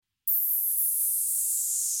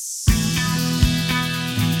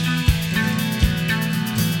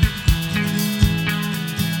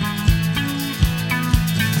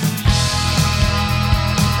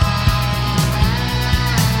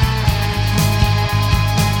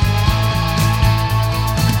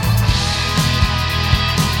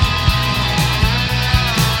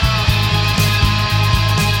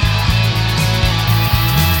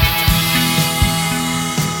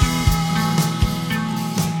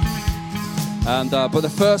But the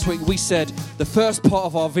first week we said the first part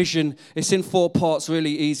of our vision, it's in 4 parts,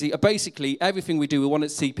 really easy. Basically, everything we do, we want to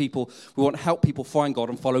see people, we want to help people find God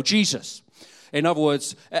and follow Jesus. In other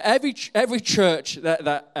words, every church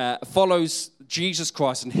that follows Jesus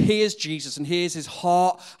Christ and hears Jesus and hears his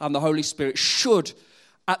heart and the Holy Spirit should,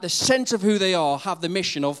 at the center of who they are, have the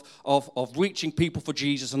mission of reaching people for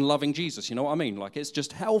Jesus and loving Jesus. You know what I mean? Like, it's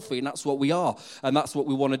just healthy, and that's what we are. And that's what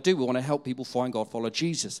we want to do. We want to help people find God, follow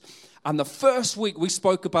Jesus. And the first week we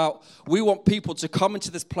spoke about, we want people to come into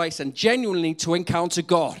this place and genuinely to encounter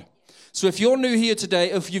God. So if you're new here today,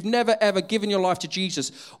 if you've never ever given your life to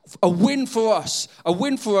Jesus, a win for us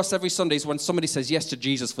every Sunday is when somebody says yes to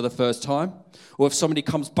Jesus for the first time, or if somebody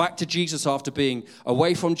comes back to Jesus after being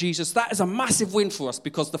away from Jesus. That is a massive win for us,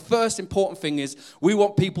 because the first important thing is we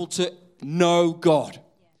want people to know God.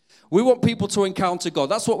 We want people to encounter God.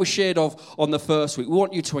 That's what we shared of on the first week. We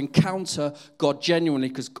want you to encounter God genuinely,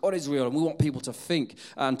 because God is real, and we want people to think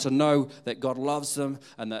and to know that God loves them,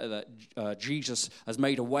 and that Jesus has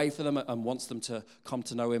made a way for them and wants them to come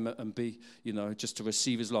to know him and be, just to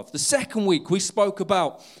receive his love. The second week, we spoke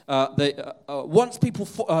about once people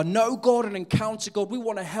know God and encounter God, we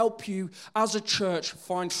want to help you as a church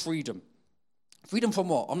find freedom. Freedom from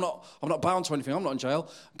what? I'm not bound to anything. I'm not in jail.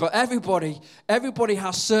 But everybody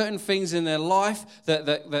has certain things in their life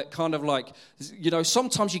that kind of like,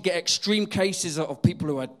 sometimes you get extreme cases of people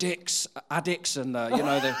who are addicts, and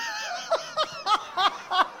that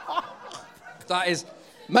is,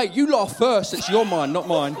 mate, you laugh first. It's your mind, not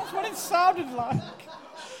mine. That's what it sounded like.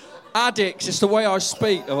 Addicts, it's the way I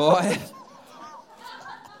speak, all right?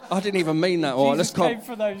 I didn't even mean that. All right, let's come.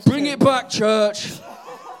 Bring it back, church.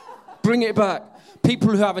 Bring it back. People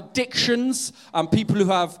who have addictions and people who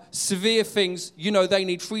have severe things, they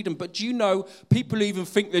need freedom. But do you know, people who even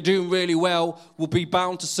think they're doing really well will be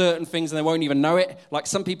bound to certain things and they won't even know it. Like,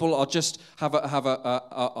 some people are just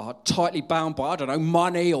are tightly bound by,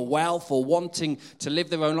 money or wealth, or wanting to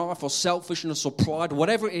live their own life, or selfishness or pride, or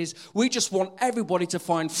whatever it is. We just want everybody to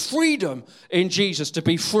find freedom in Jesus, to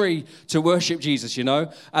be free to worship Jesus,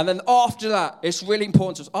 And then after that, it's really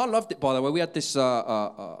important to us. I loved it, by the way. We had this...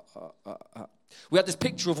 We had this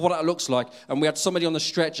picture of what that looks like, and we had somebody on the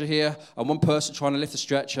stretcher here, and one person trying to lift the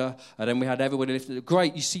stretcher, and then we had everybody lifting it.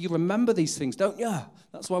 Great, you see, you remember these things, don't you?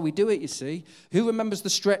 That's why we do it, you see. Who remembers the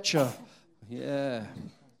stretcher? Yeah.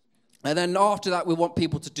 And then after that, we want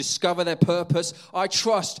people to discover their purpose. I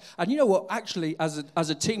trust. And you know what? Actually, as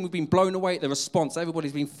a team, we've been blown away at the response.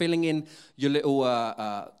 Everybody's been filling in your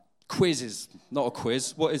little... quizzes. Not a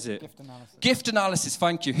quiz. What is it? Gift analysis. Gift analysis,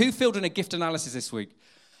 thank you. Who filled in a gift analysis this week?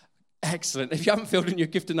 Excellent. If you haven't filled in your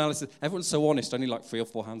gift analysis, everyone's so honest, only like 3 or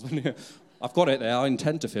 4 hands. I've got it there. I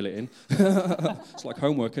intend to fill it in. It's like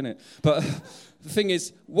homework, isn't it? But the thing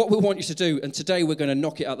is, what we want you to do, and today we're going to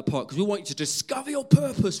knock it out the park, because we want you to discover your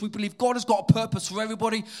purpose. We believe God has got a purpose for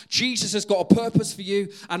everybody. Jesus has got a purpose for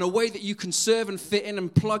you, and a way that you can serve and fit in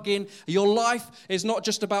and plug in. Your life is not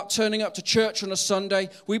just about turning up to church on a Sunday.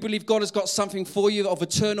 We believe God has got something for you of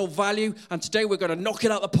eternal value, and today we're going to knock it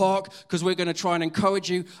out the park, because we're going to try and encourage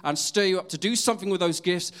you and stir you up to do something with those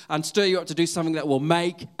gifts, and stir you up to do something that will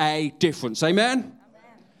make a difference. Amen? Amen.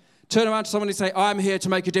 Turn around to somebody and say, I'm here to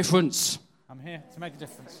make a difference. I'm here to make a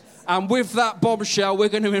difference. And with that bombshell, we're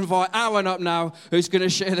going to invite Aaron up now, who's going to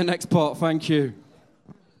share the next part. Thank you.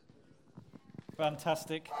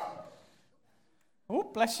 Fantastic. Oh,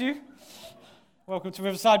 bless you. Welcome to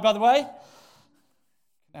Riverside, by the way. Can't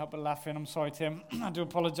help but laughing. I'm sorry, Tim. I do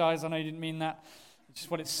apologise. I know you didn't mean that. It's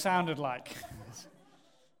just what it sounded like.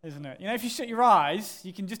 Isn't it? If you shut your eyes,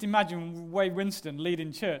 you can just imagine Wade Winston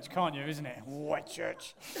leading church, can't you? Isn't it? White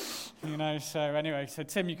church. So anyway,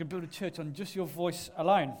 Tim, you can build a church on just your voice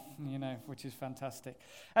alone, which is fantastic.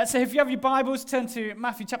 So if you have your Bibles, turn to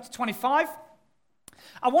Matthew chapter 25.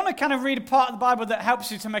 I want to kind of read a part of the Bible that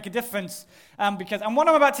helps you to make a difference, because what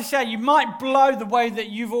I'm about to share, you might blow the way that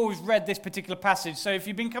you've always read this particular passage. So if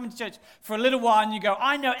you've been coming to church for a little while and you go,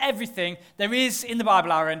 I know everything there is in the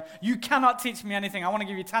Bible, Aaron, you cannot teach me anything. I want to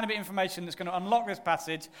give you a tiny bit of information that's going to unlock this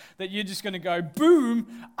passage that you're just going to go, boom,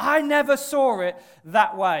 I never saw it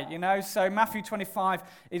that way, So Matthew 25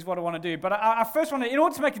 is what I want to do. But I first want to, in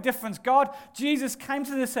order to make a difference, Jesus came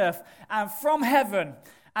to this earth and from heaven,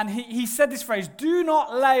 And he said this phrase, do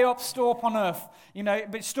not lay up store up on earth,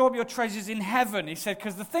 but store up your treasures in heaven. He said,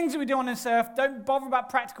 because the things that we do on this earth, don't bother about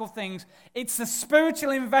practical things. It's the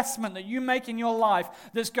spiritual investment that you make in your life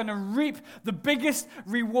that's going to reap the biggest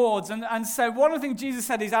rewards. And so one of the things Jesus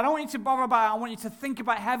said is, I don't want you to bother about it. I want you to think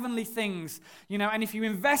about heavenly things. And if you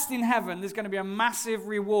invest in heaven, there's going to be a massive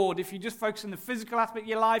reward. If you just focus on the physical aspect of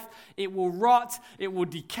your life, it will rot, it will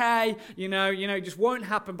decay, it just won't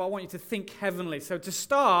happen. But I want you to think heavenly. So to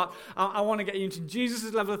start, I want to get you into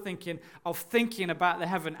Jesus' level of thinking about the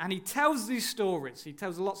heaven. And he tells these stories. He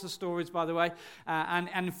tells lots of stories, by the way.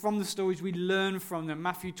 And from the stories, we learn from them.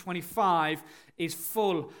 Matthew 25 is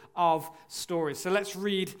full of stories. So let's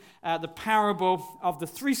read the parable of the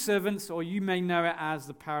 3 servants, or you may know it as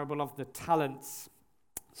the parable of the talents.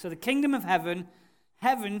 So the kingdom of heaven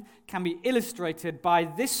can be illustrated by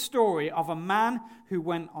this story of a man who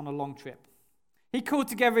went on a long trip. He called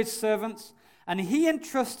together his servants, and he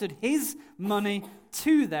entrusted his money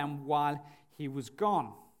to them while he was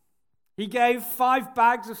gone. He gave 5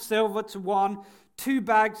 bags of silver to one, 2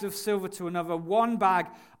 bags of silver to another, 1 bag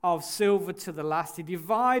of silver to the last. He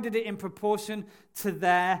divided it in proportion to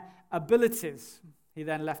their abilities. He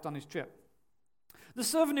then left on his trip. The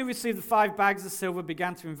servant who received the 5 bags of silver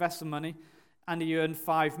began to invest the money, and he earned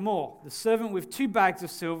 5 more. The servant with 2 bags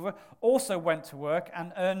of silver also went to work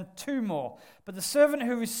and earned 2 more. But the servant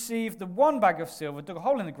who received the 1 bag of silver dug a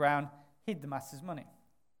hole in the ground, hid the master's money.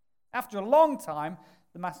 After a long time,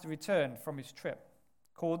 the master returned from his trip,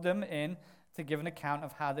 called them in to give an account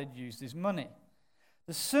of how they'd used his money.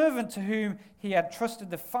 The servant to whom he had trusted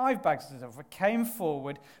the 5 bags of silver came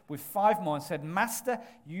forward with 5 more and said, Master,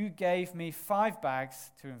 you gave me 5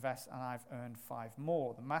 bags to invest, and I've earned 5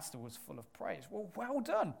 more. The master was full of praise. Well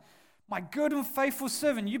done, my good and faithful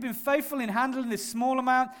servant. You've been faithful in handling this small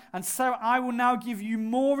amount, and so I will now give you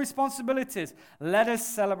more responsibilities. Let us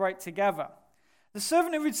celebrate together. The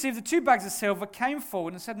servant who received the 2 bags of silver came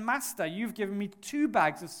forward and said, Master, you've given me 2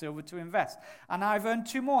 bags of silver to invest, and I've earned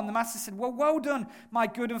 2 more. And the master said, well done, my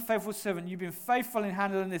good and faithful servant. You've been faithful in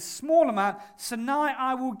handling this small amount, so now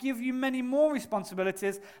I will give you many more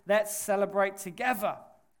responsibilities. Let's celebrate together.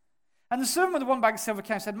 And the servant with the 1 bag of silver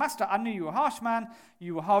came and said, Master, I knew you were a harsh man.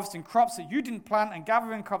 You were harvesting crops that you didn't plant and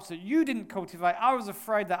gathering crops that you didn't cultivate. I was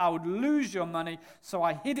afraid that I would lose your money, so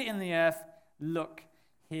I hid it in the earth. Look,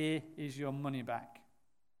 here is your money back.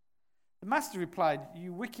 The master replied,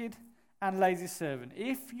 You wicked and lazy servant,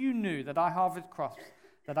 if you knew that I harvested crops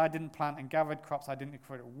that I didn't plant and gathered crops I didn't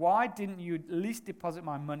cultivate, why didn't you at least deposit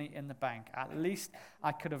my money in the bank? At least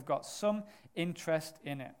I could have got some interest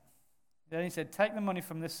in it. Then he said, Take the money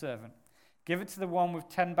from this servant, give it to the one with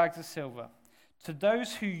 10 bags of silver. To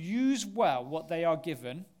those who use well what they are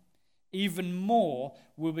given, even more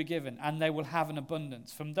will be given, and they will have an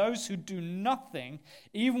abundance. From those who do nothing,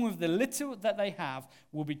 even with the little that they have,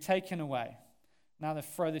 will be taken away. Now they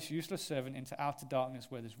throw this useless servant into outer darkness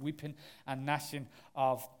where there's weeping and gnashing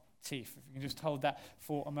of teeth. If you can just hold that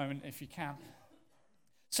for a moment, if you can.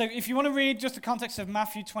 So if you want to read just the context of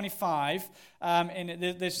Matthew 25,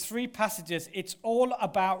 there's 3 passages. It's all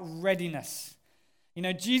about readiness.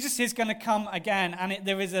 Jesus is going to come again, and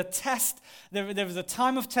there is a test. There is a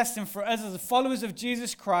time of testing for us as the followers of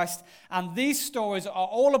Jesus Christ, and these stories are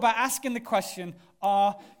all about asking the question,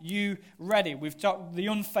 are you ready? We've got the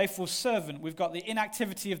unfaithful servant. We've got the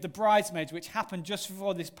inactivity of the bridesmaids, which happened just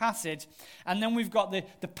before this passage. And then we've got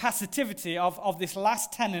the passivity of this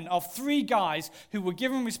last tenant of 3 guys who were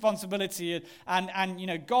given responsibility.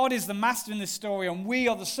 And God is the master in this story, and we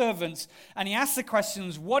are the servants. And he asks the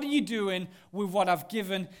questions, what are you doing with what I've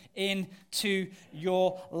given into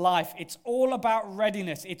your life? It's all about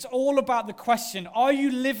readiness. It's all about the question, are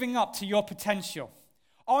you living up to your potential?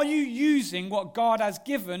 Are you using what God has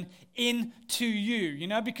given into you?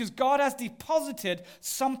 Because God has deposited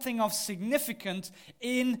something of significance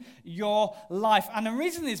in your life. And the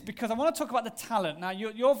reason is because I want to talk about the talent. Now,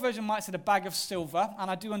 your version might say a bag of silver, and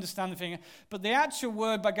I do understand the thing. But the actual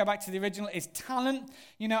word, I go back to the original, is talent.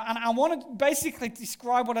 And I want to basically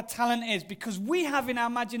describe what a talent is, because we have in our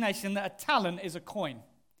imagination that a talent is a coin.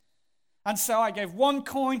 And so I gave 1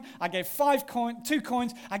 coin, I gave 2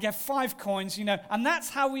 coins, I gave 5 coins, and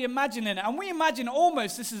that's how we imagine it. And we imagine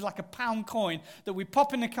almost this is like a pound coin that we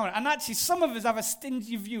pop in the coin. And actually, some of us have a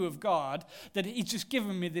stingy view of God, that he's just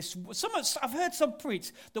given me this. I've heard some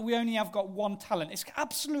preach that we only have got 1 talent. It's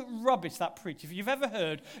absolute rubbish, that preach. If you've ever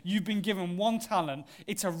heard you've been given 1 talent,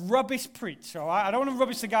 it's a rubbish preach, all right? I don't want to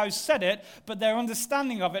rubbish the guy who said it, but their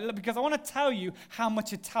understanding of it, because I want to tell you how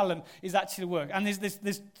much a talent is actually worth. And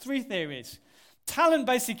there's 3 theories. Talent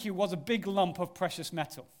basically was a big lump of precious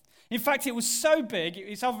metal. In fact, it was so big,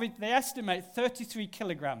 they estimate 33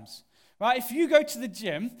 kilograms. Right? If you go to the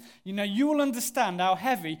gym, you will understand how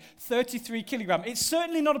heavy 33 kilograms. It's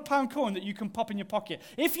certainly not a pound coin that you can pop in your pocket.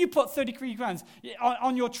 If you put 33 grams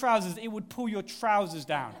on your trousers, it would pull your trousers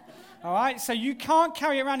down. All right? So you can't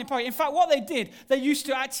carry it around in your pocket. In fact, what they did, they used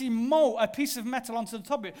to actually mold a piece of metal onto the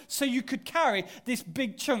top of it so you could carry this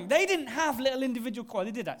big chunk. They didn't have little individual coins.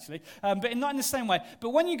 They did actually, but not in the same way. But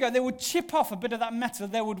when you go, they would chip off a bit of that metal.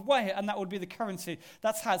 They would weigh it, and that would be the currency.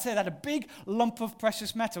 That's how I'd say they had a big lump of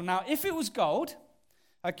precious metal. Now, if it was gold,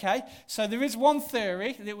 okay, so there is one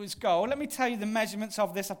theory that it was gold. Let me tell you the measurements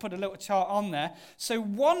of this. I put a little chart on there. So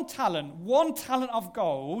one talent of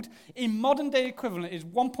gold in modern day equivalent is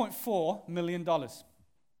 $1.4 million. All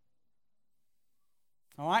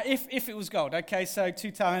right, if it was gold. Okay, so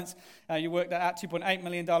 2 talents, you worked that out, $2.8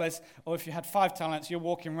 million. Or if you had 5 talents, you're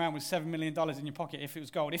walking around with $7 million in your pocket if it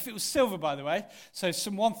was gold. If it was silver, by the way, so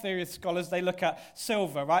one theory of scholars, they look at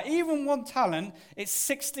silver, right? Even 1 talent, it's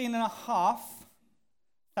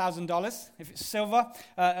 $16,500 if it's silver,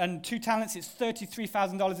 and 2 talents, it's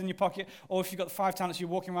 $33,000 in your pocket, or if you've got 5 talents, you're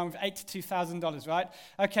walking around with $82,000, right?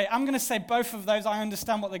 Okay, I'm going to say both of those. I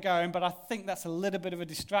understand what they're going, but I think that's a little bit of a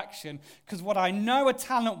distraction, because what I know a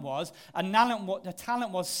talent was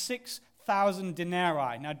 6,000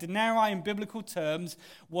 denarii. Now, denarii in biblical terms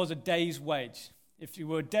was a day's wage. If you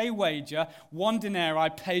were a day wager, 1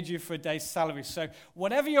 denarii paid you for a day's salary. So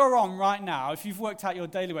whatever you're on right now, if you've worked out your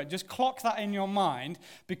daily wage, just clock that in your mind,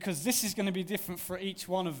 because this is going to be different for each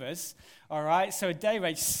one of us. All right? So a day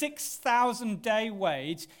wage, 6,000 day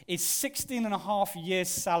wage is 16 and a half years'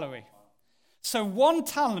 salary. So 1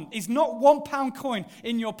 talent is not £1 coin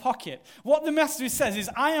in your pocket. What the message says is,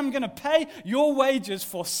 I am going to pay your wages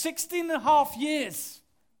for 16 and a half years.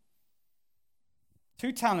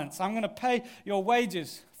 2 talents, I'm going to pay your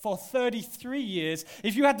wages for 33 years.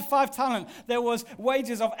 If you had the 5 talent, there was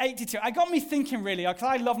wages of 82. It got me thinking, really, because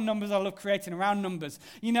I love numbers. I love creating around numbers.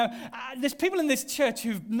 There's people in this church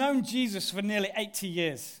who've known Jesus for nearly 80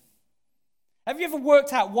 years. Have you ever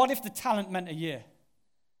worked out what if the talent meant a year?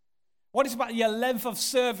 What is about your length of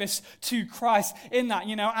service to Christ in that,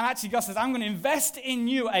 And actually God says, I'm going to invest in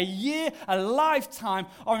you a year, a lifetime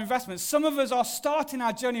of investment. Some of us are starting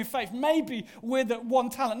our journey of faith, maybe with 1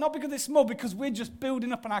 talent, not because it's small, because we're just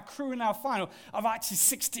building up on our crew and our final of actually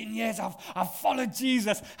 16 years. I've followed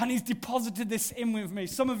Jesus, and he's deposited this in with me.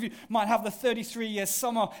 Some of you might have the 33 years,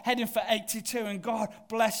 some are heading for 82, and God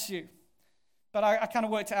bless you. But I kind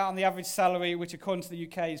of worked it out on the average salary, which according to the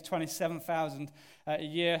UK is $27,000 a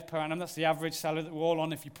year per annum. That's the average salary that we're all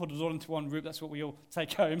on. If you put us all into one group, that's what we all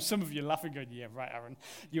take home. Some of you are laughing, going, yeah, right, Aaron,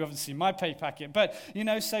 you haven't seen my pay packet. But,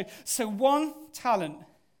 so 1 talent,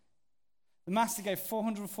 the master gave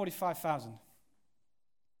 $445,000.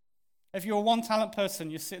 If you're a 1 talent person,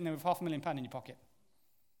 you're sitting there with £500,000 in your pocket.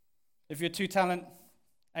 If you're 2 talent,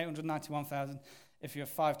 $891,000. If you're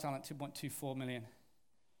 5 talent, $2.24 million.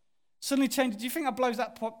 Suddenly changes. Do you think that blows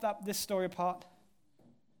this story apart?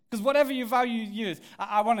 Because whatever you value use,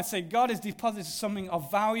 I want to say God has deposited something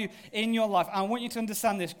of value in your life. I want you to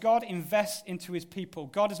understand this. God invests into his people.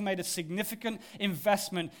 God has made a significant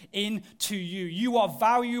investment into you. You are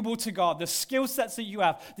valuable to God. The skill sets that you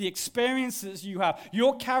have, the experiences you have,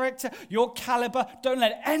 your character, your caliber. Don't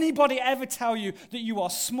let anybody ever tell you that you are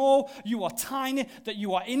small, you are tiny, that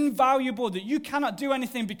you are invaluable, that you cannot do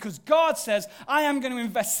anything, because God says, I am going to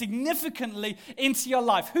invest significantly into your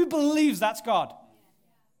life. Who believes that's God?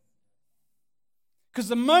 Because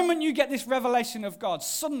the moment you get this revelation of God,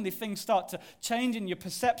 suddenly things start to change in your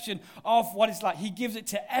perception of what it's like. He gives it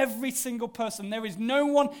to every single person. There is no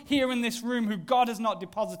one here in this room who God has not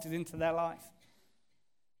deposited into their life.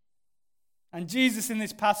 And Jesus in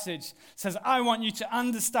this passage says, I want you to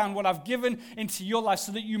understand what I've given into your life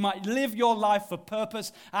so that you might live your life for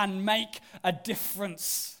purpose and make a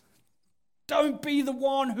difference. Don't be the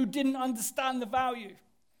one who didn't understand the value.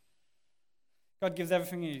 God gives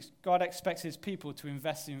everything he needs. God expects his people to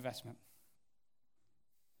invest the investment.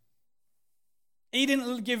 He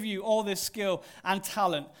didn't give you all this skill and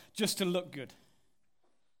talent just to look good.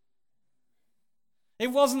 It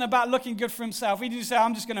wasn't about looking good for himself. He didn't say,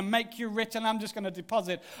 I'm just going to make you rich and I'm just going to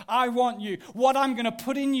deposit. I want you. What I'm going to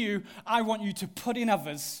put in you, I want you to put in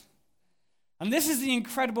others. And this is the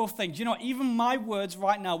incredible thing. Do you know what? Even my words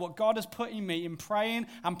right now, what God has put in me in praying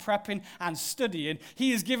and prepping and studying,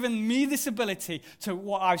 he has given me this ability to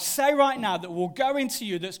what I say right now that will go into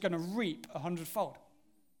you that's going to reap 100-fold.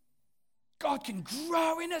 God can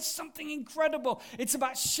grow in us something incredible. It's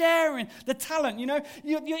about sharing the talent.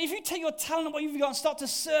 If you take your talent and what you've got and start to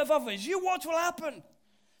serve others, you watch what will happen.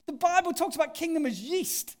 The Bible talks about kingdom as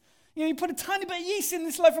yeast. You know, you put a tiny bit of yeast in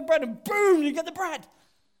this loaf of bread and boom, you get the bread.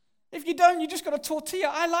 If you don't, you just got a tortilla.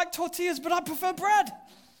 I like tortillas, but I prefer bread.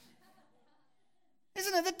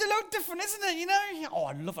 Isn't it? They look different, isn't it? You know? Oh,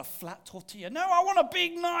 I love a flat tortilla. No, I want a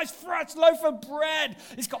big, nice, fresh loaf of bread.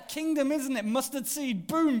 It's got kingdom, isn't it? Mustard seed,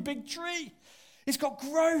 boom, big tree. It's got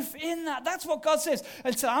growth in that. That's what God says.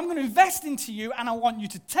 And so I'm going to invest into you, and I want you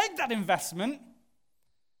to take that investment,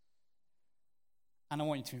 and I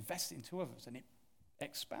want you to invest it into others. And it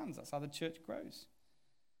expands. That's how the church grows.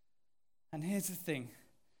 And here's the thing.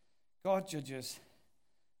 God judges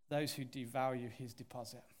those who devalue his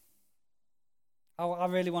deposit. I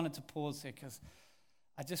really wanted to pause here because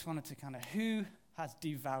I just wanted to kind of, who has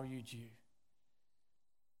devalued you?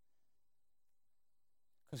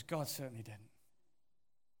 Because God certainly didn't.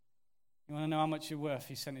 You want to know how much you're worth?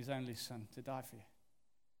 He sent his only son to die for you.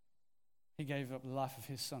 He gave up the life of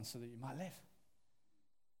his son so that you might live.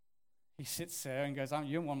 He sits there and goes,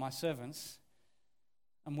 you're one of my servants.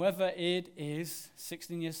 And whether it is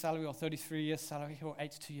 16 years salary or 33 years salary or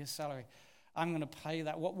 82 years salary, I'm going to pay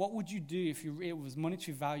that. What would you do if it was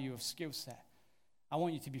monetary value of skill set? I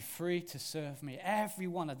want you to be free to serve me.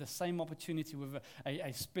 Everyone had the same opportunity with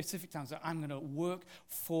a specific time. So I'm going to work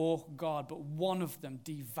for God. But one of them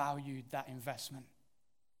devalued that investment.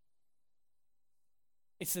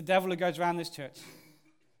 It's the devil who goes around this church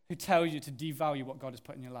who tells you to devalue what God has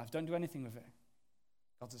put in your life. Don't do anything with it.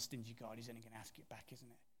 God's a stingy God. He's only going to ask it back, isn't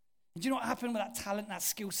it? And do you know what happened with that talent, that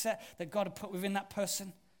skill set that God had put within that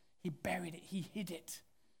person? He buried it. He hid it.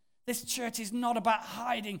 This church is not about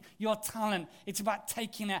hiding your talent. It's about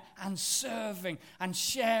taking it and serving and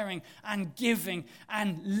sharing and giving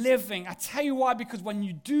and living. I tell you why, because when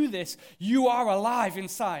you do this, you are alive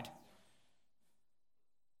inside.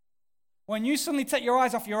 When you suddenly take your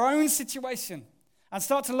eyes off your own situation and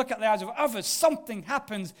start to look at the eyes of others, something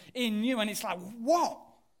happens in you and it's like, what?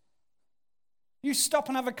 You stop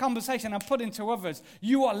and have a conversation and put into others.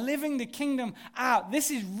 You are living the kingdom out. This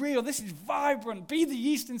is real. This is vibrant. Be the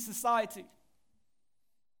yeast in society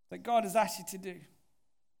that God has asked you to do.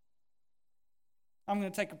 I'm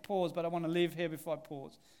going to take a pause, but I want to leave here before I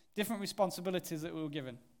pause. Different responsibilities that we were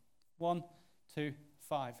given. 1, 2,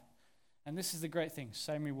 5. And this is the great thing,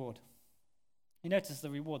 same reward. You notice the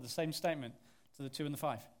reward, the same statement to the 2 and the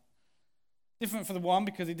 5. Different for the 1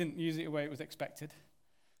 because he didn't use it the way it was expected.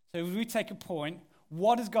 So if we take a point,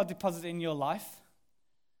 what has God deposited in your life?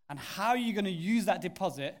 And how are you going to use that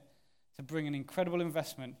deposit to bring an incredible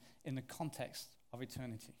investment in the context of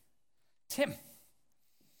eternity? Tim.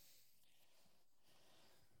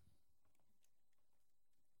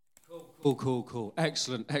 Cool.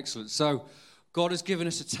 Excellent. So God has given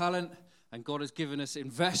us a talent and God has given us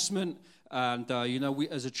investment. And, we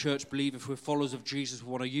as a church believe if we're followers of Jesus,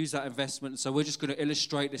 we want to use that investment. So we're just going to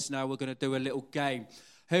illustrate this now. We're going to do a little game.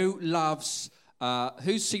 Who's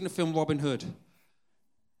seen the film Robin Hood?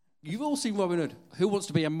 You've all seen Robin Hood. Who wants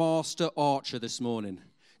to be a master archer this morning?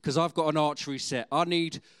 Because I've got an archery set. I'm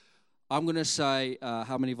going to say,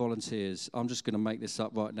 how many volunteers? I'm just going to make this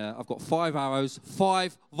up right now. I've got 5 arrows,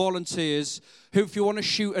 5 volunteers. Who, if you want to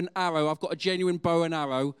shoot an arrow, I've got a genuine bow and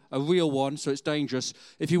arrow, a real one, so it's dangerous.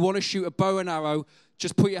 If you want to shoot a bow and arrow,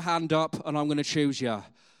 just put your hand up and I'm going to choose you.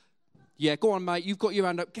 Yeah, go on, mate. You've got your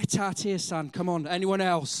hand up. Get out here, son. Come on. Anyone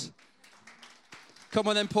else? Come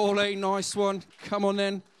on then, Pauline. Nice one. Come on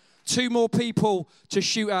then. 2 more people to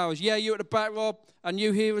shoot arrows. Yeah, you at the back, Rob. And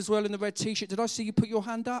you here as well in the red T-shirt. Did I see you put your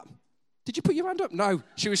hand up? Did you put your hand up? No.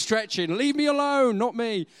 She was stretching. Leave me alone, not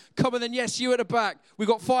me. Come on then. Yes, you at the back. We've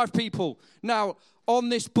got 5 people. Now, on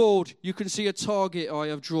this board, you can see a target I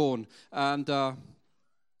have drawn. And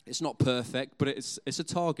it's not perfect, but it's a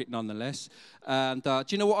target nonetheless. And do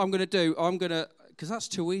you know what I'm going to do? Because that's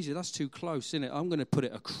too easy, that's too close, isn't it? I'm going to put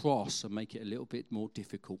it across and make it a little bit more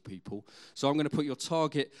difficult, people. So I'm going to put your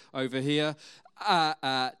target over here.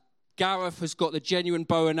 Gareth has got the genuine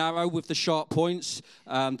bow and arrow with the sharp points.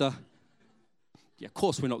 And yeah, of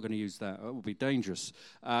course we're not going to use that. That would be dangerous.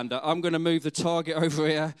 And I'm going to move the target over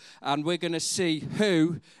here, and we're going to see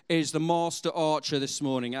who is the master archer this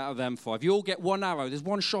morning out of them 5. You all get 1 arrow. There's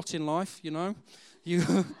 1 shot in life, you know. You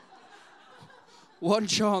 1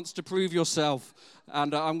 chance to prove yourself.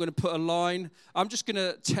 And I'm going to put a line. I'm just going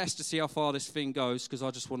to test to see how far this thing goes because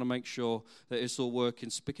I just want to make sure that it's all working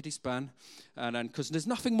spickety-span. And then, because there's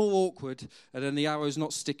nothing more awkward than the arrow's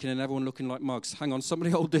not sticking and everyone looking like mugs. Hang on,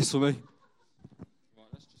 somebody hold this for me.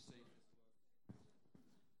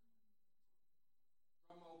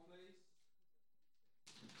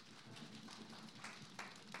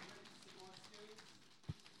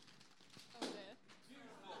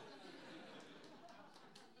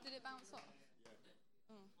 Did it bounce off?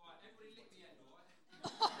 Yeah. Right, everybody lick the end, all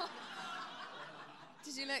right?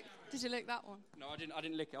 Did you lick that one? No, I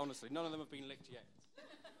didn't lick it, honestly. None of them have been licked yet. So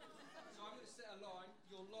I'm going to set a line.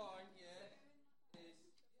 Your line, is...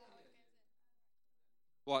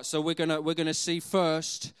 Right, so we're gonna see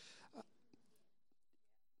first.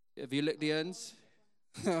 Have you licked the ends?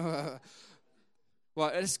 Right,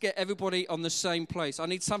 let's get everybody on the same place. I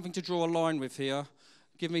need something to draw a line with here.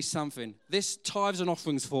 Give me something. This tithes and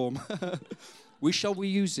offerings form. We shall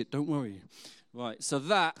reuse it, don't worry. Right, so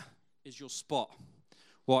that is your spot.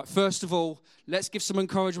 Right, first of all, let's give some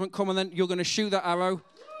encouragement. Come on then, you're going to shoot that arrow.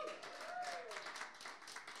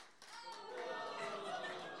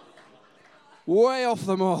 Way off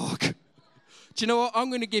the mark. Do you know what? I'm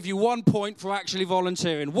going to give you 1 point for actually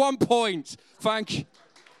volunteering. 1 point. Thank you.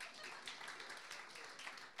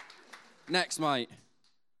 Next, mate.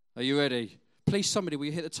 Are you ready? Please, somebody, will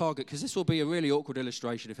you hit the target? Because this will be a really awkward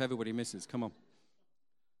illustration if everybody misses. Come on.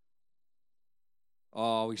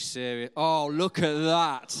 Oh, we serious? Oh, look at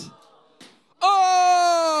that.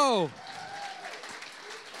 Oh!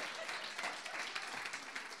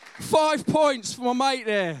 5 points for my mate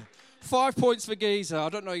there. 5 points for Geezer. I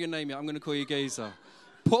don't know your name yet. I'm going to call you Geezer.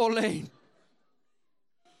 Pauline.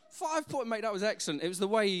 5 points, mate. That was excellent. It was the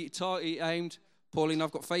way he aimed. Pauline,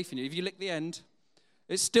 I've got faith in you. If you lick the end,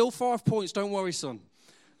 it's still 5 points. Don't worry, son.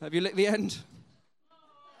 Have you licked the end?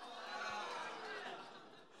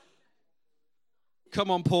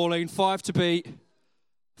 Come on, Pauline. 5 to beat.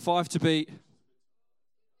 5 to beat.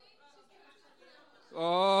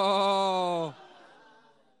 Oh.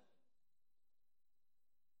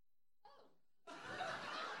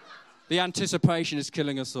 The anticipation is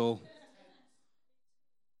killing us all.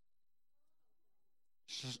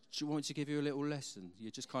 Do you want me to give you a little lesson?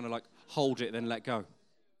 You just kind of like hold it, then let go.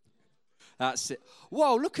 That's it.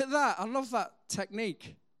 Whoa, look at that. I love that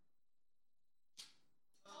technique.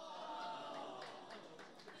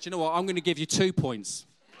 Do you know what? I'm going to give you 2 points.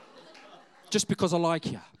 Just because I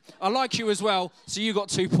like you. I like you as well, so you got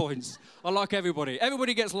 2 points. I like everybody.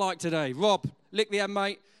 Everybody gets liked today. Rob, lick the end,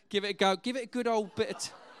 mate. Give it a go. Give it a good old bit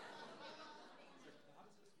of...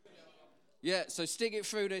 Yeah, so stick it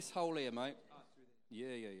through this hole here, mate. Yeah.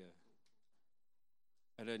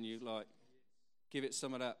 And then you, give it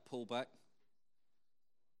some of that pull back.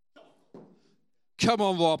 Come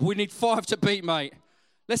on, Rob. We need 5 to beat, mate.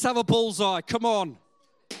 Let's have a bullseye. Come on.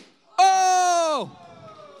 Oh!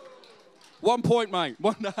 1 point, mate.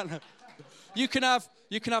 No. You can have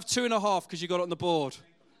 2.5 because you got it on the board.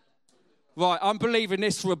 Right, I'm believing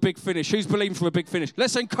this for a big finish. Who's believing for a big finish?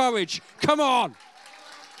 Let's encourage. Come on.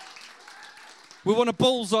 We want a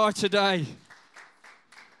bullseye today.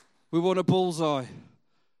 We want a bullseye.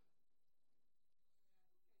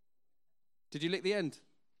 Did you lick the end?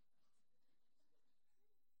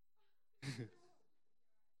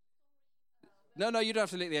 No, you don't have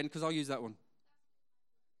to lick the end because I'll use that one.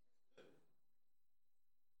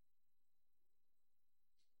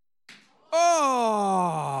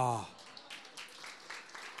 Oh!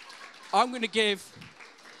 I'm going to give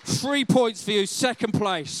 3 points for you, second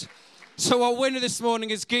place. So our winner this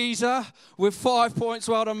morning is Geezer with 5 points.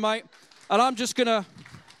 Well done, mate. And I'm just going to...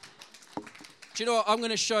 Do you know what? I'm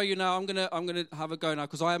going to show you now. I'm going to have a go now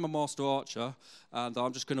because I am a master archer. And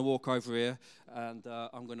I'm just going to walk over here and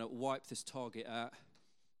I'm going to wipe this target out.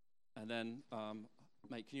 And then,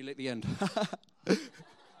 mate, can you lick the end?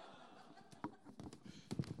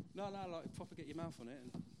 No, proper get your mouth on it.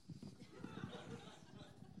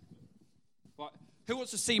 Right, who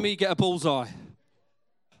wants to see me get a bullseye?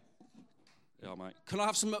 Yeah, mate. Can I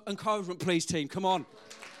have some encouragement, please, team? Come on.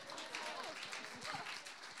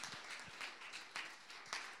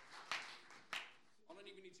 I don't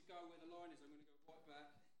even need to go where the line is. I'm going to go right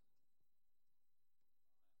back.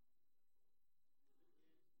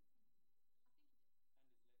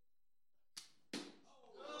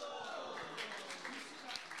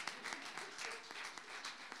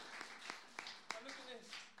 Look at this.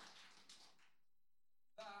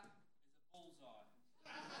 That is a bullseye.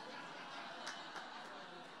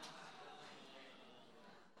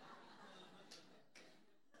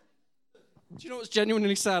 Do you know what's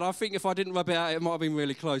genuinely sad? I think if I didn't rub it out, it might have been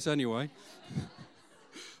really close anyway.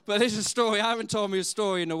 But there's a story. I haven't told me a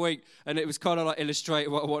story in a week, and it was kind of like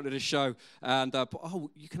illustrate what I wanted to show. And,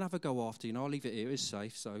 you can have a go after, I'll leave it here. It's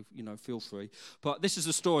safe, so, feel free. But this is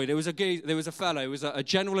the story. There was a fellow who was a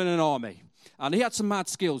general in an army, and he had some mad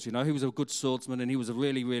skills, He was a good swordsman, and he was a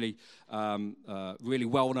really, really, really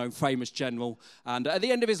well-known, famous general. And at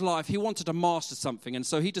the end of his life, he wanted to master something, and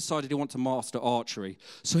so he decided he wanted to master archery.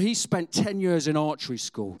 So he spent 10 years in archery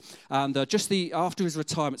school, and after his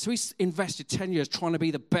retirement, so he invested 10 years trying to be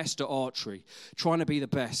the best best at archery, trying to be the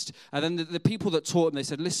best. And then the people that taught him, they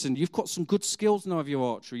said, listen, you've got some good skills now of your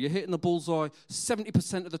archery. You're hitting the bullseye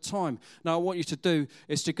 70% of the time. Now, what I want you to do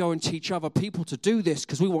is to go and teach other people to do this,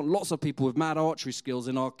 because we want lots of people with mad archery skills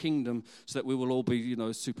in our kingdom so that we will all be,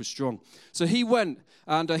 super strong. So he went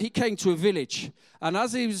and he came to a village. And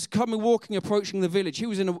as he was approaching the village, he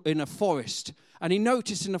was in a forest. And he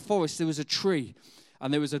noticed in the forest there was a tree.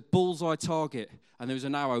 And there was a bullseye target, and there was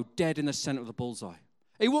an arrow dead in the center of the bullseye.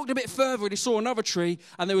 He walked a bit further and he saw another tree,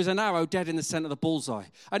 and there was an arrow dead in the center of the bullseye.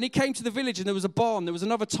 And he came to the village, and there was a barn. There was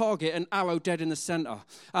another target, an arrow dead in the center.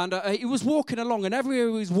 And he was walking along, and everywhere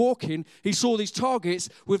he was walking, he saw these targets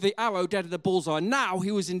with the arrow dead in the bullseye. Now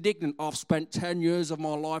he was indignant. I've spent 10 years of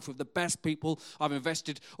my life with the best people. I've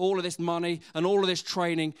invested all of this money and all of this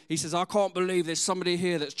training. He says, I can't believe there's somebody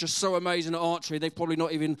here that's just so amazing at archery. They've probably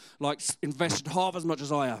not even invested half as much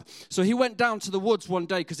as I have. So he went down to the woods one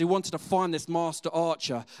day because he wanted to find this master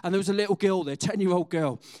archer. And there was a little girl there, 10-year-old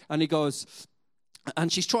girl. And he goes,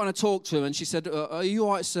 and she's trying to talk to him. And she said, are you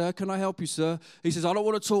all right, sir? Can I help you, sir? He says, I don't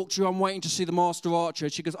want to talk to you. I'm waiting to see the master archer.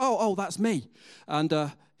 She goes, oh, that's me.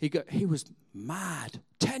 And he was mad.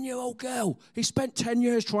 10-year-old girl. He spent 10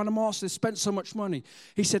 years trying to master this, spent so much money.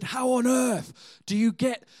 He said, how on earth do you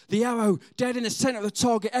get the arrow dead in the center of the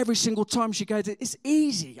target every single time? She goes, it's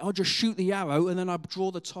easy. I'll just shoot the arrow, and then I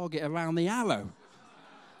draw the target around the arrow.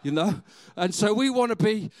 And so we want to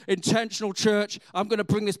be intentional, church. I'm going to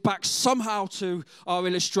bring this back somehow to our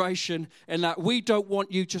illustration, in that we don't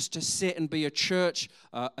want you just to sit and be a church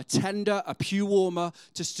attender, a pew warmer,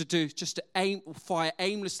 just to fire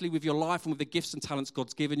aimlessly with your life and with the gifts and talents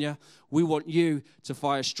God's given you. We want you to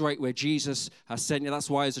fire straight where Jesus has sent you. That's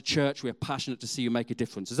why as a church we're passionate to see you make a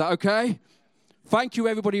difference. Is that okay? Thank you,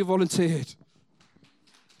 everybody who volunteered.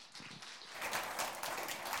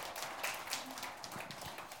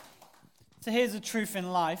 So here's the truth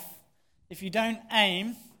in life. If you don't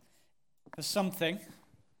aim for something,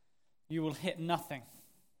 you will hit nothing.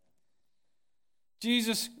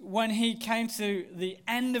 Jesus, when he came to the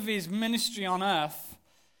end of his ministry on earth,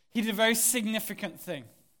 he did a very significant thing.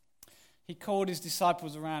 He called his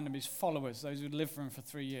disciples around him, his followers, those who had lived for him for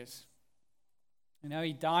 3 years.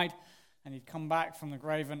 He died, and he'd come back from the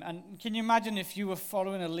grave. And can you imagine if you were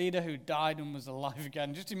following a leader who died and was alive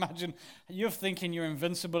again? Just imagine, you're thinking you're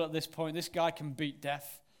invincible at this point. This guy can beat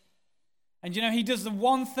death. And he does the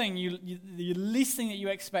one thing, the least thing that you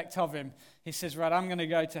expect of him. He says, right, I'm going to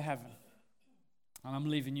go to heaven. And I'm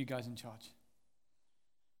leaving you guys in charge.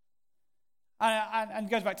 And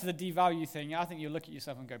it goes back to the devalue thing. I think you look at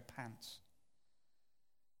yourself and go, pants.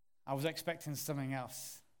 I was expecting something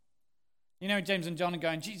else. James and John are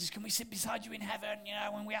going, Jesus, can we sit beside you in heaven?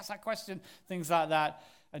 When we ask that question, things like that.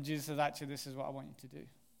 And Jesus says, actually, this is what I want you to do.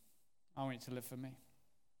 I want you to live for me.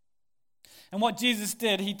 And what Jesus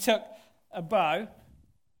did, he took a bow,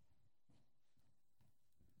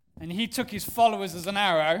 and he took his followers as an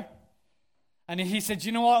arrow, and he said,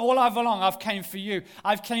 you know what, all along I've came for you.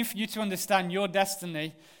 I've came for you to understand your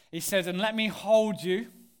destiny. He says, and let me hold you.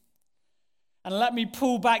 And let me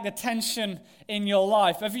pull back the tension in your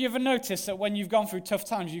life. Have you ever noticed that when you've gone through tough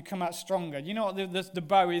times, you come out stronger? You know what the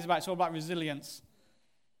bow is about? It's all about resilience.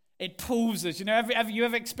 It pulls us. Have you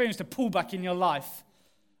ever experienced a pullback in your life?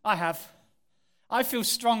 I have. I feel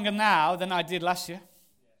stronger now than I did last year.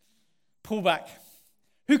 Pullback.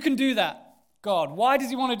 Who can do that? God. Why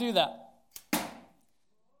does he want to do that?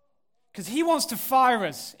 Because he wants to fire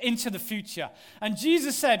us into the future. And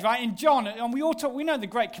Jesus said, right, in John, and we know the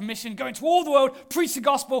Great Commission, go into all the world, preach the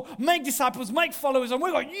gospel, make disciples, make followers, and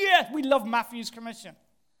we're like, yeah, we love Matthew's commission.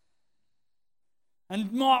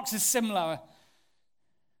 And Mark's is similar.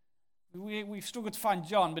 We've struggled to find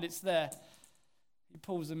John, but it's there. He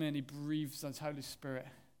pulls them in, he breathes his Holy Spirit,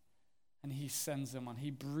 and he sends them on.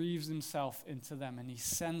 He breathes himself into them, and he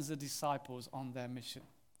sends the disciples on their mission.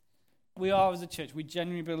 We are, as a church, we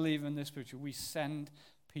genuinely believe in this scripture. We send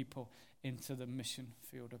people into the mission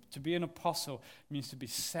field. To be an apostle means to be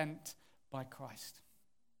sent by Christ.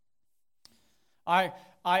 I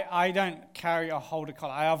don't carry or hold a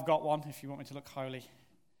collar. I have got one if you want me to look holy.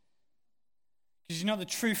 Because the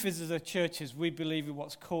truth is, as a church, is we believe in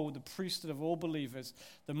what's called the priesthood of all believers.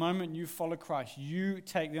 The moment you follow Christ, you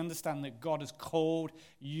take the understanding that God has called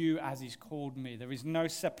you as he's called me. There is no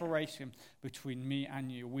separation between me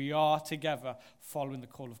and you. We are together following the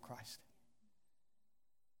call of Christ.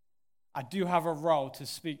 I do have a role to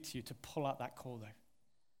speak to you to pull out that call, though.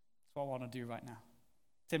 That's what I want to do right now.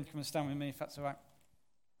 Tim, come and stand with me if that's all right.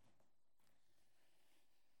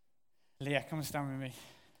 Leah, come and stand with me.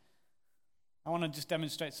 I want to just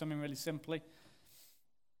demonstrate something really simply.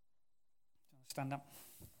 Stand up.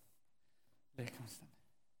 Leah, come and stand.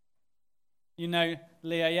 You know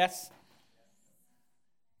Leah, yes?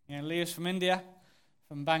 Leah's from India,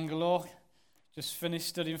 from Bangalore. Just finished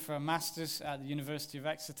studying for a master's at the University of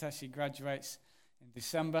Exeter. She graduates in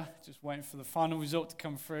December, just waiting for the final result to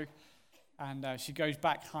come through. And she goes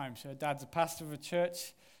back home. So her dad's a pastor of a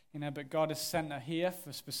church, but God has sent her here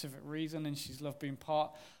for a specific reason, and she's loved being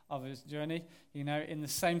part of his journey. In the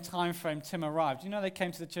same time frame Tim arrived. They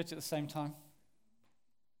came to the church at the same time?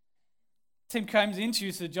 Tim came to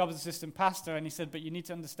introduce the job as assistant pastor, and he said, but you need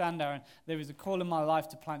to understand, Aaron, there is a call in my life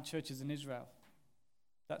to plant churches in Israel.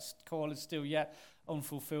 That call is still yet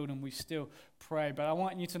unfulfilled, and we still pray. But I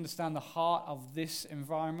want you to understand the heart of this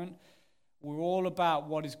environment. We're all about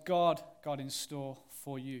what is God got in store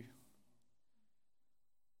for you.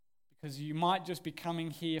 Because you might just be coming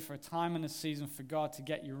here for a time and a season for God to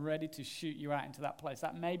get you ready to shoot you out into that place.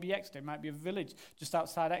 That may be Exeter. It might be a village just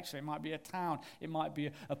outside Exeter. It might be a town. It might be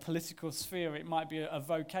a political sphere. It might be a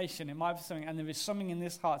vocation. It might be something. And there is something in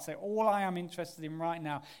this heart. Say, all I am interested in right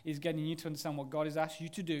now is getting you to understand what God has asked you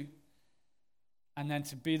to do. And then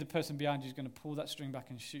to be the person behind you who's going to pull that string back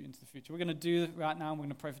and shoot into the future. We're going to do it right now. We're going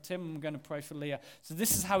to pray for Tim, and we're going to pray for Leah. So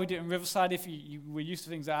this is how we do it in Riverside. If we're used to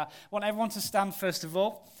things like that. I want everyone to stand first of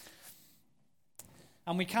all.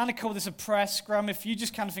 And we kind of call this a prayer scrum. If you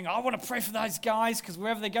just kind of think, I want to pray for those guys because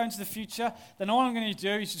wherever they go into the future, then all I'm going to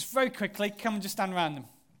do is just very quickly come and just stand around them.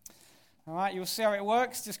 All right, you'll see how it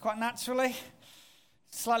works just quite naturally.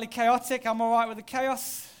 Slightly chaotic. I'm all right with the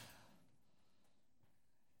chaos.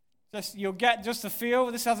 You'll get just a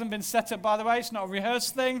feel. This hasn't been set up, by the way. It's not a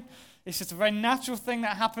rehearsed thing. It's just a very natural thing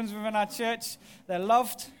that happens within our church. They're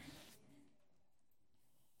loved.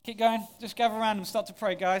 Keep going. Just gather around and start to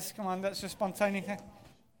pray, guys. Come on, that's just spontaneous.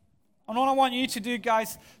 And all I want you to do,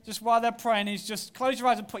 guys, just while they're praying, is just close your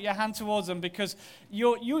eyes and put your hand towards them, because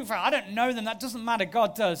I don't know them. That doesn't matter.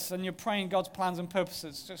 God does. And you're praying God's plans and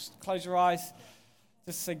purposes. Just close your eyes.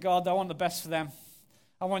 Just say, God, I want the best for them.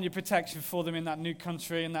 I want your protection for them in that new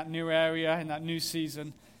country, in that new area, in that new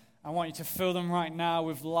season. I want you to fill them right now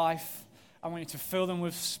with life. I want you to fill them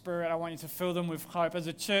with spirit. I want you to fill them with hope. As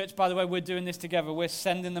a church, by the way, we're doing this together. We're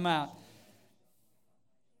sending them out.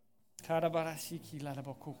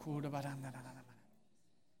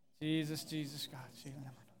 Jesus, Jesus, God.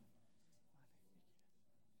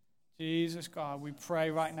 Jesus, God, we pray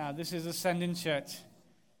right now. This is Ascending Church.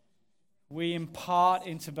 We impart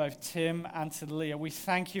into both Tim and to Leah. We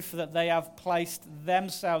thank you for that they have placed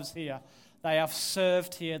themselves here. They have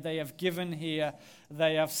served here. They have given here.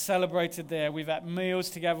 They have celebrated there. We've had meals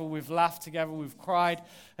together. We've laughed together. We've cried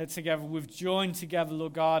together. We've joined together,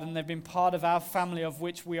 Lord God. And they've been part of our family, of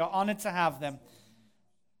which we are honored to have them.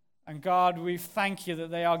 And God, we thank you that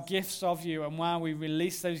they are gifts of you. And while we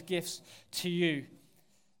release those gifts to you,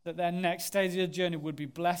 that their next stage of the journey would be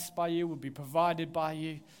blessed by you, would be provided by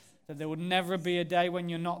you. That there would never be a day when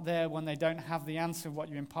you're not there, when they don't have the answer of what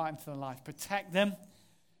you impart into their life. Protect them.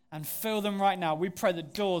 And fill them right now. We pray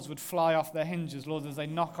that doors would fly off their hinges, Lord, as they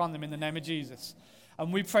knock on them in the name of Jesus.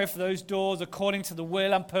 And we pray for those doors according to the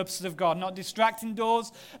will and purposes of God. Not distracting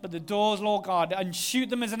doors, but the doors, Lord God. And shoot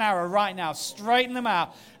them as an arrow right now. Straighten them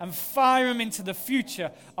out and fire them into the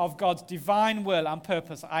future of God's divine will and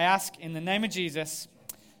purpose. I ask in the name of Jesus.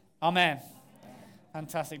 Amen.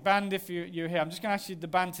 Fantastic. Band, if you're here, I'm just going to ask you the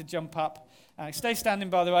band to jump up. Stay standing,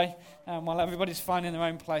 by the way, while everybody's finding their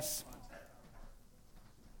own place.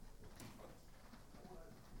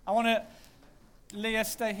 I want to, Leah,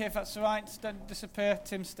 stay here if that's all right. Don't disappear.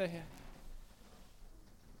 Tim, stay here.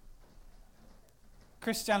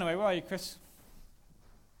 Chris Janaway, where are you, Chris?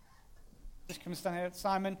 Just come and stand here.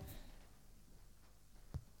 Simon's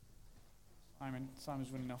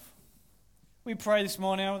running off. We pray this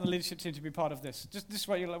morning. I want the leadership team to be part of this. Just this is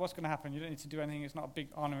what's going to happen. You don't need to do anything. It's not a big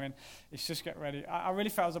honouring. It's just get ready. I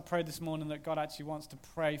really felt as I prayed this morning that God actually wants to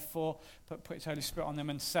pray for, put His Holy Spirit on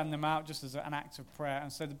them and send them out just as an act of prayer.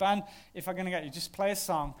 And so the band, if I'm going to get you, just play a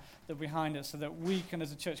song that behind it so that we can,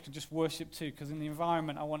 as a church, can just worship too. Because in the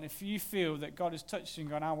environment, I want, if you feel that God has touched you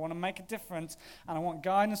and gone, I want to make a difference and I want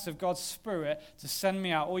guidance of God's Spirit to send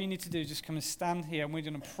me out, all you need to do is just come and stand here and we're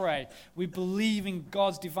going to pray. We believe in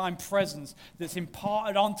God's divine presence that's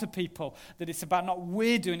imparted onto people, that it's about not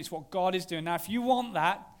we're doing, it's what God is doing. Now, if you want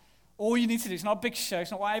that, all you need to do, it's not a big show,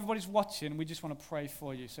 it's not what everybody's watching, we just want to pray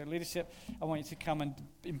for you. So leadership, I want you to come and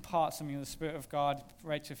impart something of the Spirit of God.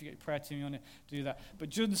 Rachel, if you get your prayer team, you want to do that. But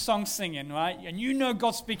during the song singing, right, and you know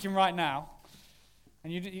God's speaking right now,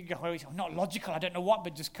 and you go, well, it's not logical, I don't know what,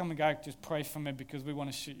 but just come and go, just pray for me because we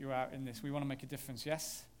want to shoot you out in this. We want to make a difference,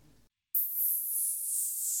 yes?